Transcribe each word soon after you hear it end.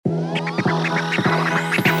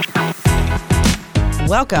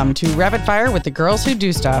Welcome to Rapid Fire with the Girls Who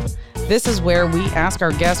Do Stuff. This is where we ask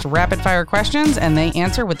our guests rapid fire questions and they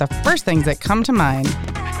answer with the first things that come to mind.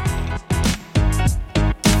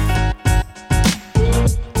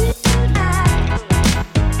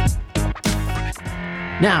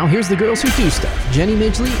 Now, here's the Girls Who Do Stuff, Jenny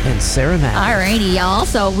Midgley and Sarah Madden. Alrighty, y'all.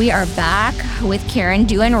 So we are back with Karen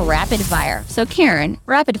doing rapid fire. So Karen,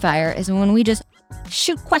 rapid fire is when we just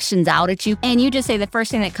shoot questions out at you and you just say the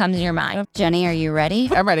first thing that comes in your mind. Jenny, are you ready?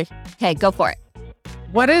 I'm ready. Okay, go for it.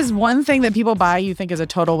 What is one thing that people buy you think is a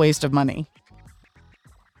total waste of money?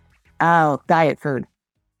 Oh, diet food.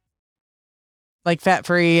 Like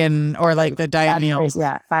fat-free or like the diet meals?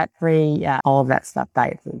 Yeah, fat-free, yeah, all of that stuff,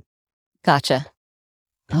 diet food. Gotcha.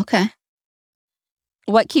 Okay.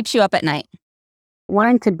 What keeps you up at night?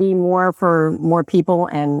 Wanting to be more for more people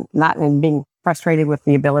and being frustrated with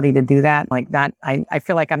the ability to do that. Like that, I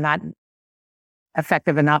feel like I'm not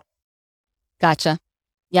effective enough. Gotcha.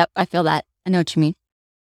 Yep, I feel that. I know what you mean.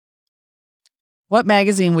 What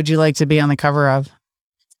magazine would you like to be on the cover of?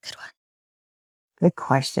 Good one. Good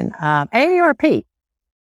question. A or P?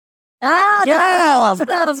 Ah, Yeah.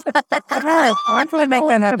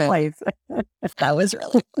 that was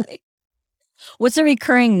really funny. What's a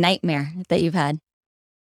recurring nightmare that you've had?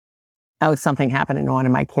 Oh, something happening to one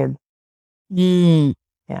of my kids. Mm.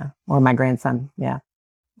 Yeah. Or my grandson. Yeah.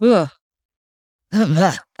 Ugh.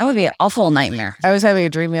 That would be an awful nightmare. I was having a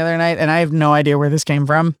dream the other night and I have no idea where this came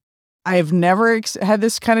from. I've never had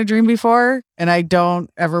this kind of dream before and I don't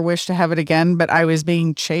ever wish to have it again, but I was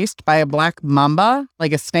being chased by a black mamba,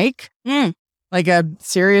 like a snake, like a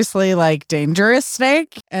seriously like dangerous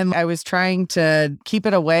snake. And I was trying to keep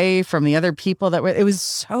it away from the other people it was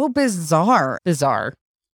so bizarre.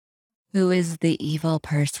 Who is the evil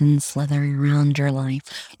person slithering around your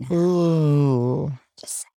life? Ooh.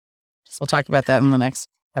 Just We'll talk about that in the next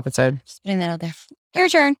episode. Just putting that out there. Your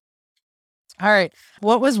turn. All right.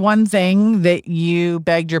 What was one thing that you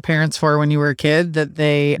begged your parents for when you were a kid that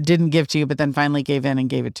they didn't give to you, but then finally gave in and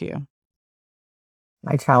gave it to you?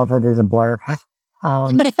 My childhood is a blur.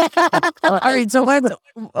 All right. So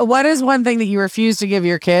what is one thing that you refuse to give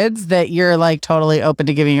your kids that you're like totally open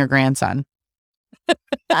to giving your grandson?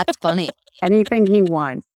 That's funny. Anything he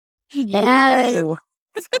wants. Yes.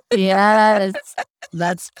 Yes.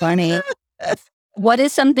 That's funny. What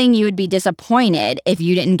is something you would be disappointed if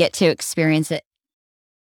you didn't get to experience it?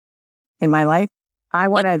 In my life, I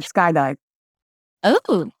want to skydive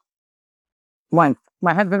Oh, once.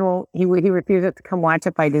 My husband he refuses to come watch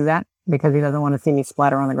if I do that because he doesn't want to see me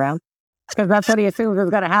splatter on the ground. Because that's what he assumes is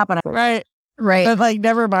going to happen. Right. right. But like,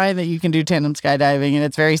 never mind that you can do tandem skydiving and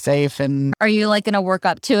it's very safe. And Are you like going to work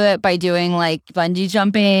up to it by doing like bungee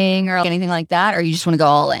jumping or anything like that? Or you just want to go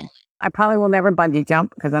all in? I probably will never bungee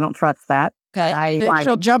jump because I don't trust that. Okay.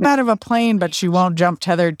 she'll jump out of a plane, but she won't jump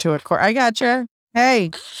tethered to a cord. I gotcha. Hey,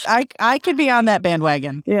 I could be on that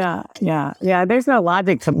bandwagon. Yeah. There's no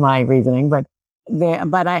logic to my reasoning, but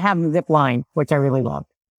I have zip line, which I really love.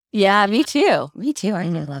 Yeah, me too. Me too. I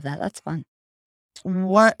really love that. That's fun.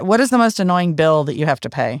 What is the most annoying bill that you have to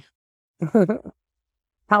pay?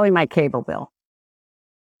 Probably my cable bill.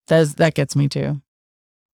 That gets me too.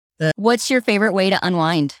 What's your favorite way to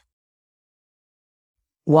unwind?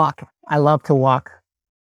 Walk. I love to walk.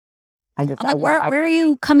 Where are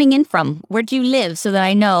you coming in from? Where do you live so that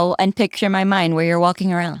I know and picture in my mind where you're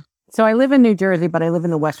walking around? So I live in New Jersey, but I live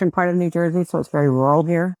in the western part of New Jersey, so it's very rural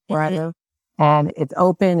here where I live. And it's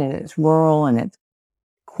open and it's rural and it's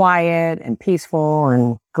quiet and peaceful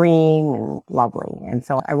and green and lovely. And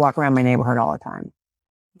so I walk around my neighborhood all the time.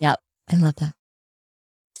 Yep. I love that.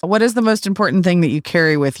 What is the most important thing that you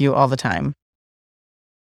carry with you all the time?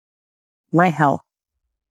 My health.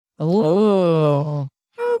 Oh,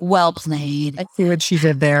 Well played. I see what she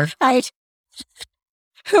did there. Right.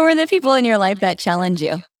 Who are the people in your life that challenge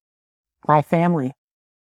you? My family.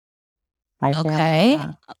 Okay.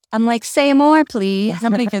 Family. I'm like, say more, please. How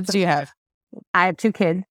many kids do you have? I have 2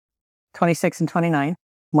 kids, 26 and 29.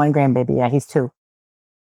 1 grandbaby. Yeah, he's 2.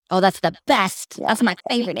 Oh, that's the best. That's my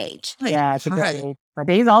favorite age. Yeah, it's a good Right. age. But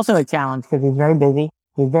he's also a challenge because he's very busy.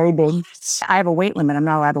 He's very big. I have a weight limit. I'm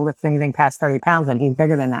not allowed to lift anything past 30 pounds, and he's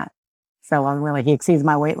bigger than that. So he exceeds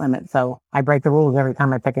my weight limit. So I break the rules every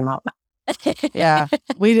time I pick him up. Yeah,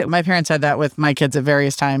 my parents had that with my kids at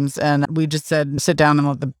various times, and we just said, sit down and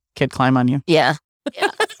let the kid climb on you. Yeah.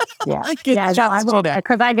 Yeah. Yeah,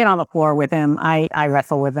 Because I get on the floor with him. I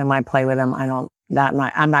wrestle with him. I play with him.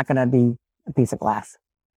 I'm not going to be a piece of glass.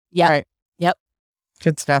 Yeah. Right. Yep.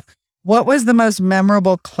 Good stuff. What was the most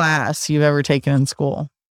memorable class you've ever taken in school?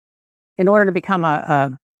 In order to become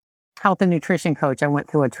a health and nutrition coach, I went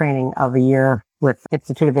through a training of a year with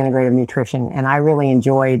Institute of Integrative Nutrition. And I really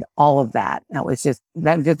enjoyed all of that.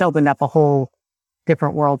 That just opened up a whole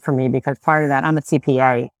different world for me, because part of that, I'm a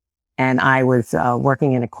CPA, and I was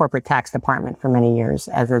working in a corporate tax department for many years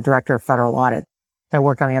as a director of federal audit. So I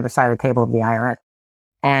worked on the other side of the table of the IRS.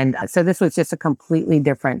 And so this was just a completely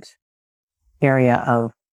different area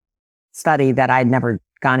of study that I'd never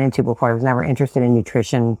gone into before. I was never interested in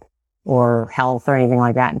nutrition or health or anything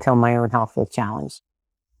like that until my own health was challenged.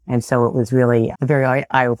 And so it was really very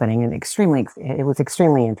eye-opening and it was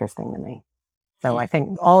extremely interesting to me. So I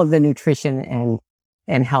think all of the nutrition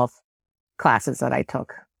and health classes that I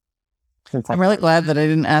took. I'm really glad that I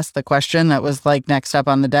didn't ask the question that was like next up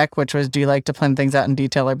on the deck, which was, do you like to plan things out in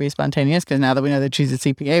detail or be spontaneous? Because now that we know that she's a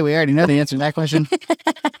CPA, we already know the answer to that question.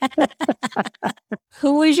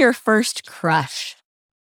 Who was your first crush?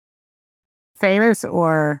 Famous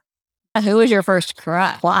or? Who was your first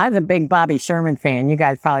crush? Well, I was a big Bobby Sherman fan. You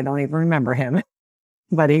guys probably don't even remember him.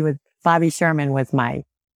 But Bobby Sherman was my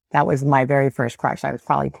very first crush. I was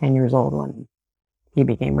probably 10 years old when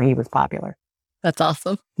he was popular. That's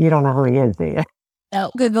awesome. You don't know who he is, do you? No,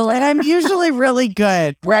 Google it. And I'm usually really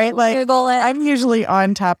good, right? Like, Google it. I'm usually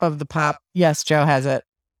on top of the pop. Yes, Joe has it.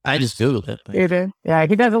 I just Googled it. You did? Yeah,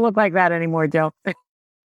 he doesn't look like that anymore, Joe.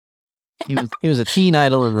 He was a teen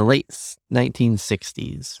idol in the late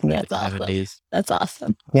 1960s. That's awesome. That's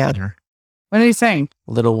awesome. Yeah. What did he sing?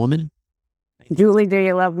 Little Woman. Julie, do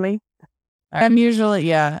you love me? I'm usually,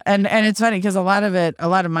 yeah. And it's funny because a lot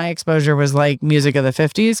of my exposure was like music of the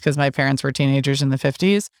 50s because my parents were teenagers in the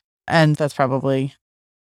 50s. And that's probably,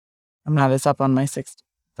 I'm not as up on my 60s.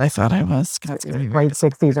 I thought I was. That's gonna be late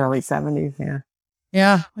 60s, early 70s, yeah.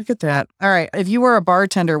 Yeah, look at that. All right. If you were a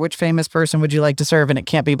bartender, which famous person would you like to serve? And it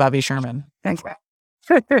can't be Bobby Sherman. Thanks.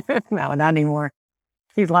 No, not anymore.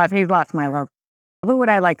 He's lost my love. Who would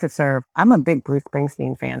I like to serve? I'm a big Bruce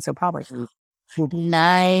Springsteen fan, so probably.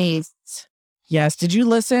 Nice. Yes. Did you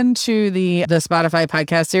listen to the Spotify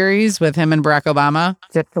podcast series with him and Barack Obama?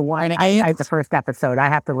 Just the one. I the first episode. I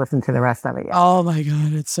have to listen to the rest of it. Yeah. Oh my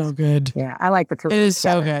God, it's so good. Yeah, I like the two. It is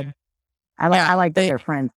so good. I like their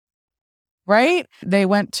friends. Right? They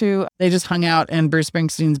just hung out in Bruce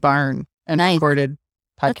Springsteen's barn and recorded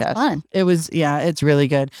podcast. That's fun. It was, it's really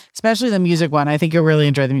good. Especially the music one. I think you'll really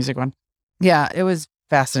enjoy the music one. Yeah, it was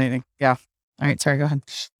fascinating. Yeah. All right, sorry, go ahead.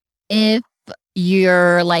 If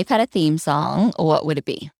your life had a theme song, what would it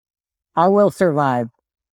be? I Will Survive.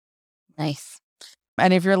 Nice.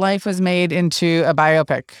 And if your life was made into a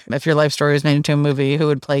biopic, if your life story was made into a movie, who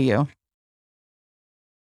would play you?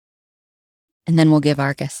 And then we'll give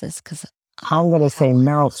our guesses because I'm going to say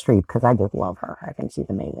Meryl Streep because I just love her. I think she's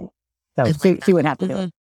amazing. So she would have to do it.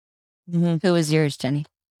 Mm-hmm. Who was yours, Jenny?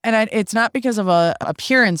 And it's not because of a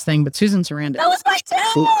appearance thing, but Susan Sarandon. That was my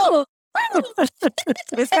too.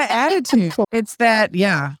 It's that attitude. It's that,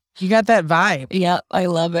 you got that vibe. Yep, I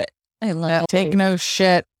love it. I love it. Take no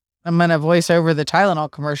shit. I'm going to voice over the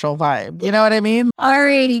Tylenol commercial vibe. You know what I mean?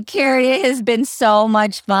 Alrighty, Karen, it has been so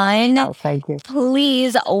much fun. Oh, thank you.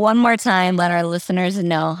 Please, one more time, let our listeners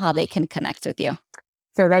know how they can connect with you.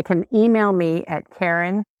 So they can email me at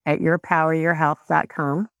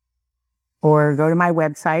Karen@yourpoweryourhealth.com or go to my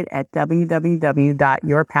website at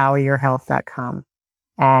www.yourpoweryourhealth.com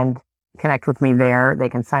and connect with me there. They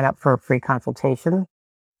can sign up for a free consultation.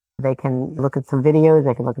 They can look at some videos.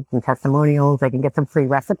 They can look at some testimonials. They can get some free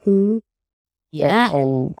recipes. Yeah.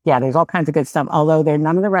 And there's all kinds of good stuff. Although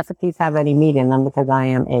none of the recipes have any meat in them because I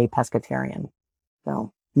am a pescatarian.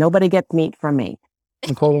 So nobody gets meat from me,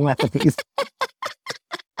 including recipes.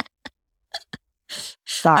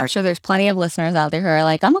 Sorry. I'm sure there's plenty of listeners out there who are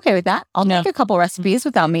like, I'm okay with that. I'll make a couple recipes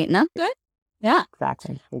without meat in them. Good. Yeah.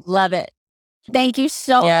 Exactly. Love it. Thank you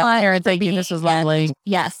so much. Aaron, thank you. This was lovely.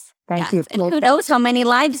 Yes. Thank you. And who knows how many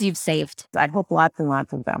lives you've saved. I hope lots and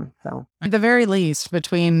lots of them. So at the very least,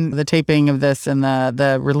 between the taping of this and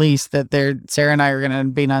the release, that Sarah and I are going to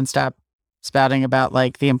be nonstop spouting about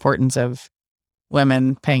like the importance of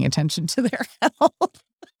women paying attention to their health.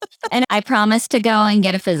 And I promise to go and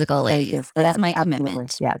get a physical, ladies. So that's my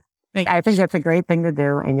commitment. Yes. I think that's a great thing to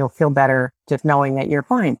do, and you'll feel better just knowing that you're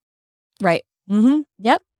fine. Right. Mm-hmm.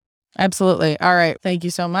 Yep. Absolutely. All right. Thank you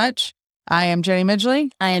so much. I am Jenny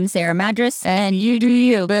Midgley. I am Sarah Madras. And you do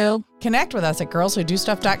you, boo. Connect with us at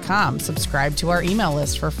girlswhodostuff.com. Subscribe to our email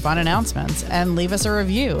list for fun announcements and leave us a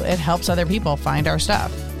review. It helps other people find our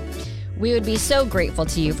stuff. We would be so grateful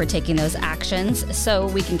to you for taking those actions so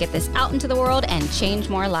we can get this out into the world and change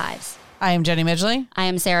more lives. I am Jenny Midgley. I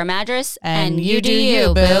am Sarah Madras. And you do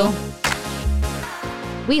you, boo.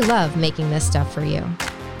 We love making this stuff for you.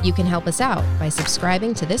 You can help us out by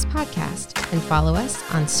subscribing to this podcast and follow us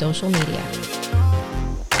on social media.